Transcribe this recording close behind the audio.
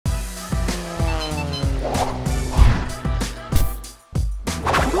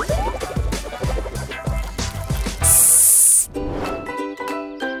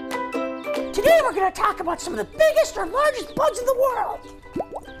about some of the biggest or largest bugs in the world.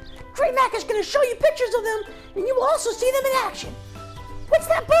 Mac is going to show you pictures of them, and you will also see them in action. What's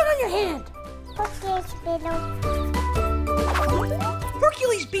that bone on your hand? Hercules beetle.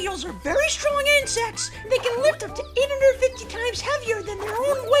 Hercules beetles are very strong insects. They can lift up to 850 times heavier than their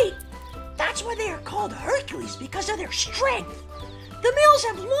own weight. That's why they are called Hercules, because of their strength. The males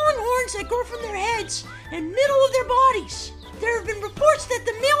have long horns that grow from their heads and middle of their bodies. There have been reports that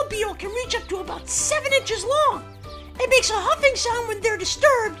the male beetle can reach up to about 7 inches long. It makes a huffing sound when they're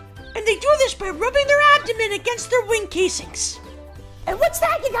disturbed, and they do this by rubbing their abdomen against their wing casings. And what's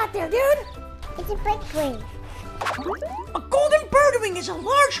that you got there, dude? It's a birdwing. A golden birdwing is a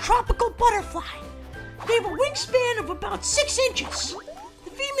large tropical butterfly. They have a wingspan of about 6 inches.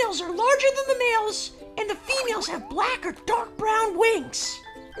 The females are larger than the males, and the females have black or dark brown wings.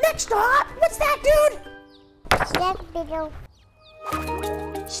 Next stop, what's that, dude? Stag beetle.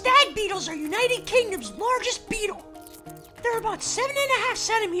 Stag beetles are United Kingdom's largest beetle. They're about 7.5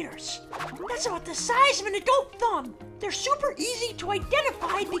 centimeters. That's about the size of an adult thumb. They're super easy to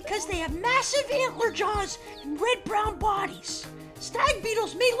identify because they have massive antler jaws and red-brown bodies. Stag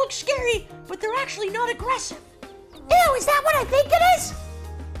beetles may look scary, but they're actually not aggressive. Ew, is that what I think it is?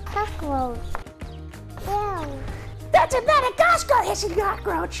 Cockroach. Ew. That's a Madagascar hissing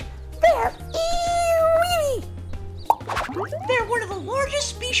cockroach. They're ew. They're one of the largest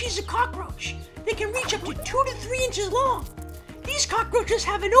species of cockroach. They can reach up to 2 to 3 inches long. These cockroaches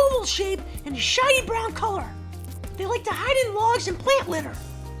have an oval shape and a shiny brown color. They like to hide in logs and plant litter.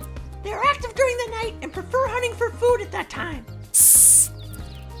 They are active during the night and prefer hunting for food at that time.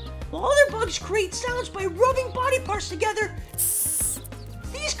 While other bugs create sounds by rubbing body parts together,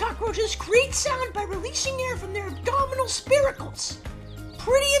 these cockroaches create sound by releasing air from their abdominal spiracles.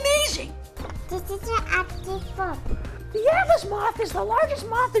 Pretty amazing. This is an active bug. The Atlas moth is the largest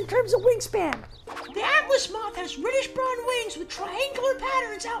moth in terms of wingspan. The Atlas moth has reddish-brown wings with triangular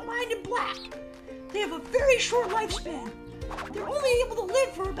patterns outlined in black. They have a very short lifespan. They're only able to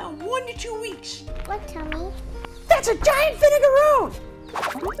live for about 1 to 2 weeks. What, Tommy? That's a giant vinegaroon!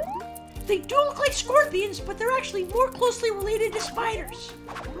 They do look like scorpions, but they're actually more closely related to spiders.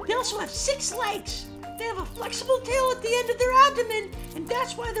 They also have 6 legs. They have a flexible tail at the end of their abdomen, and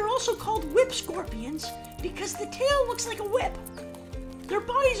that's why they're also called whip scorpions, because the tail looks like a whip. Their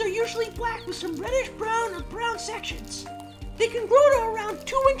bodies are usually black with some reddish-brown or brown sections. They can grow to around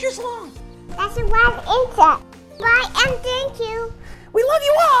 2 inches long. That's a wild insect. Bye and thank you. We love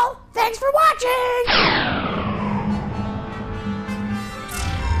you all. Thanks for watching.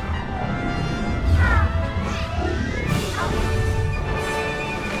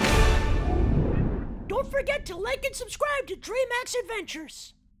 Don't forget to like and subscribe to Mac's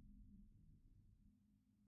Adventures.